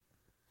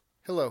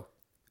Hello,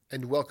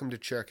 and welcome to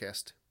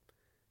Chaircast.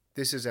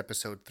 This is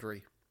episode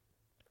 3.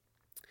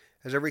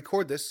 As I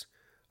record this,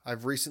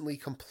 I've recently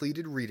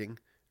completed reading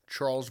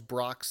Charles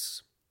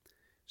Brock's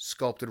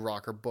Sculpted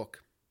Rocker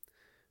book.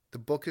 The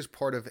book is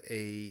part of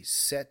a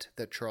set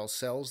that Charles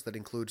sells that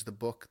includes the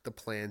book, the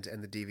plans,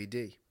 and the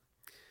DVD.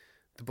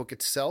 The book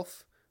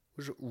itself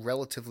was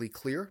relatively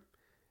clear,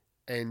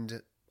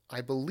 and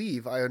I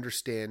believe I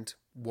understand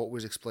what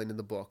was explained in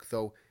the book,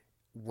 though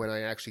when I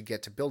actually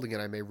get to building it,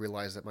 I may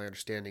realize that my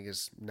understanding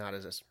is not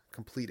as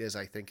complete as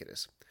I think it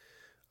is.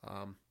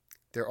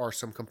 There are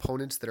some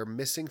components that are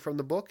missing from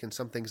the book, and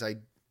some things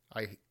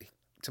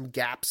some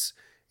gaps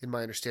in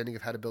my understanding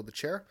of how to build the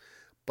chair,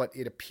 but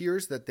it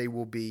appears that they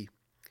will be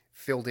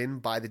filled in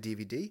by the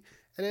DVD.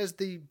 And as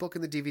the book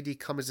and the DVD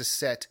come as a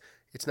set,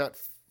 it's not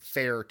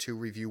fair to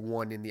review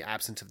one in the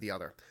absence of the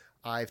other.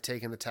 I've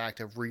taken the tact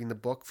of reading the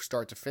book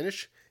start to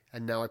finish,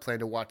 and now I plan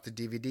to watch the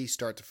DVD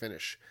start to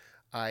finish.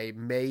 I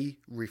may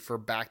refer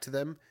back to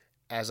them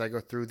as I go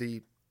through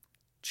the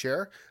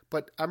chair,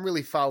 but I'm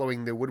really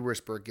following the Wood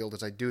Whisperer Guild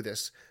as I do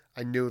this.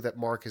 I knew that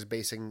Mark is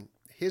basing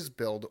his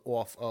build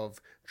off of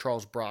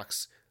Charles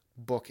Brock's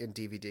book and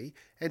DVD,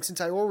 and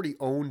since I already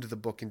owned the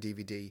book and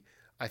DVD,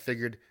 I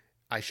figured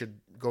I should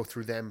go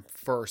through them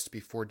first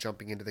before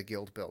jumping into the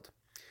guild build.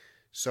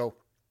 So,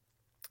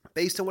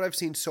 based on what I've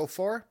seen so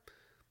far,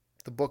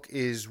 the book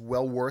is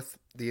well worth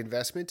the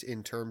investment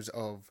in terms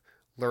of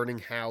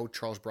learning how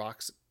Charles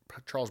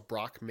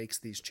Brock makes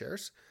these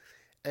chairs.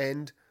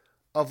 And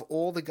of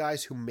all the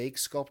guys who make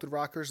sculpted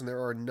rockers, and there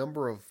are a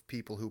number of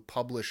people who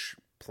publish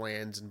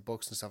plans and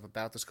books and stuff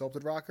about the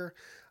sculpted rocker,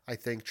 I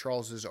think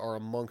Charles's are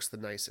amongst the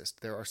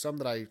nicest. There are some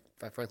that I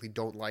frankly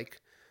don't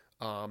like.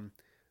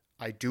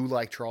 I do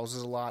like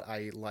Charles's a lot.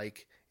 I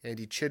like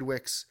Andy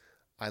Chidwick's.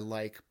 I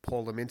like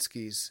Paul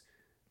Leminski's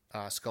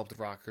sculpted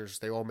rockers.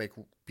 They all make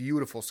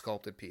beautiful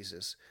sculpted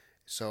pieces.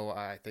 So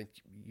I think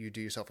you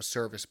do yourself a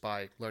service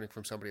by learning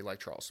from somebody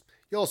like Charles.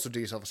 You also do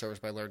yourself a service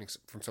by learning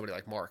from somebody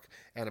like Mark.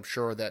 And I'm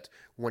sure that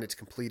when it's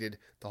completed,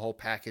 the whole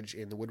package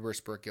in the Wood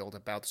Whisperer Guild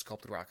about the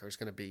sculpted rocker is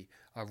going to be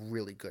a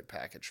really good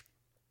package.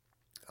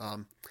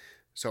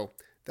 So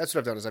that's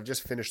what I've done is I've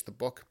just finished the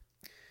book.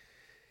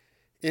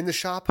 In the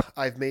shop,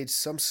 I've made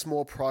some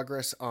small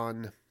progress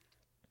on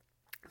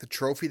the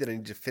trophy that I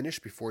need to finish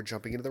before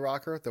jumping into the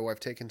rocker, though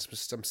I've taken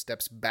some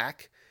steps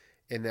back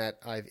in that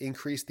I've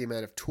increased the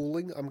amount of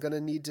tooling I'm going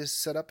to need to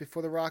set up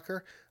before the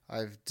rocker.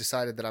 I've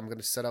decided that I'm going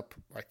to set up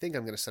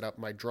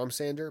my drum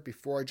sander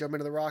before I jump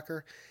into the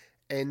rocker.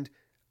 And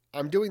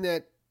I'm doing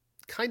that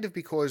kind of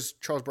because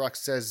Charles Brock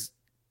says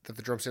that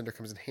the drum sander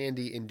comes in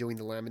handy in doing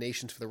the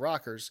laminations for the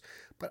rockers,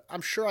 but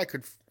I'm sure I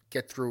could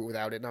get through it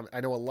without it. And I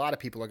know a lot of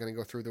people are going to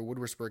go through the Wood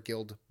Whisperer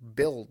Guild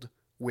build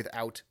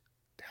without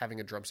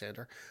having a drum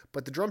sander.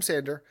 But the drum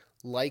sander,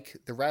 like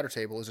the router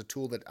table, is a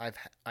tool that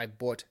I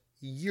bought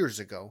years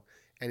ago,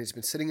 and it's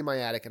been sitting in my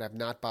attic, and I've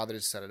not bothered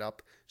to set it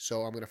up.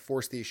 So I'm going to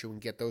force the issue and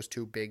get those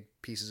two big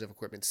pieces of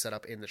equipment set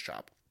up in the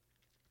shop.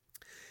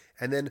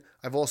 And then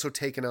I've also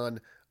taken on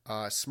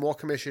a small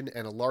commission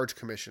and a large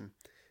commission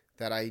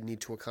that I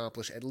need to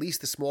accomplish, at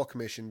least the small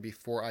commission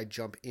before I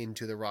jump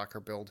into the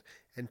rocker build,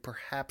 and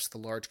perhaps the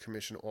large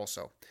commission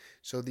also.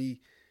 So the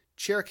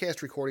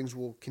Chaircast recordings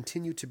will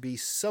continue to be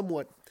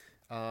somewhat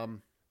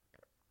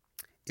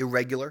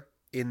irregular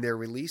in their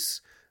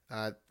release.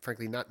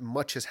 Frankly, not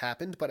much has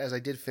happened, but as I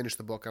did finish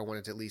the book, I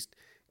wanted to at least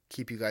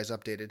keep you guys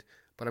updated.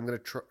 But I'm going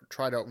to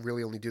try to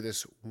really only do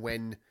this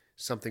when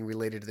something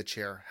related to the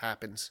chair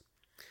happens.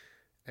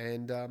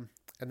 And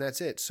that's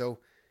it. So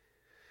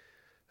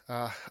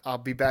I'll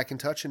be back in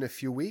touch in a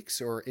few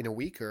weeks, or in a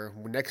week, or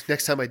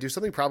next time I do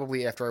something,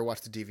 probably after I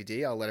watch the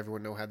DVD. I'll let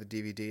everyone know how the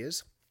DVD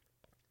is.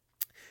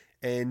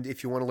 And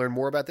if you want to learn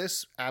more about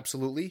this,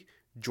 absolutely,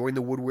 join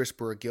the Wood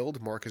Whisperer Guild.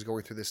 Mark is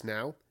going through this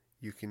now.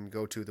 You can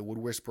go to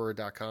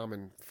thewoodwhisperer.com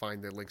and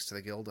find the links to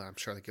the guild. I'm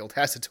sure the guild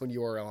has its own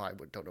URL. I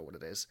don't know what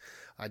it is.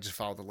 I just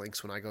follow the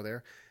links when I go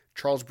there.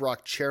 Charles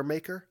Brock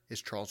Chairmaker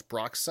is Charles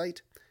Brock's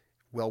site.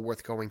 Well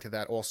worth going to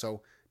that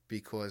also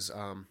because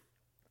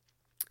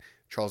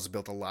Charles has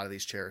built a lot of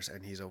these chairs,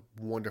 and he's a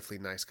wonderfully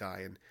nice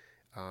guy and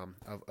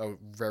a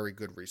very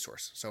good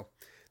resource. So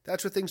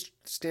that's where things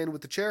stand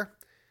with the chair.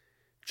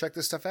 Check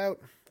this stuff out.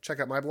 Check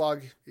out my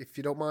blog if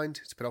you don't mind.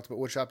 It's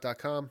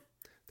penultimatewoodshop.com.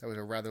 That was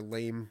a rather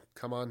lame,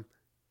 come on,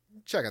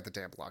 check out the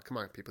damn blog. Come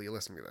on, people, you're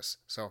listening to this.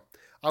 So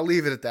I'll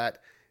leave it at that.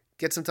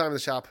 Get some time in the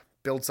shop,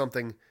 build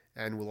something,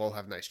 and we'll all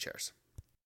have nice chairs.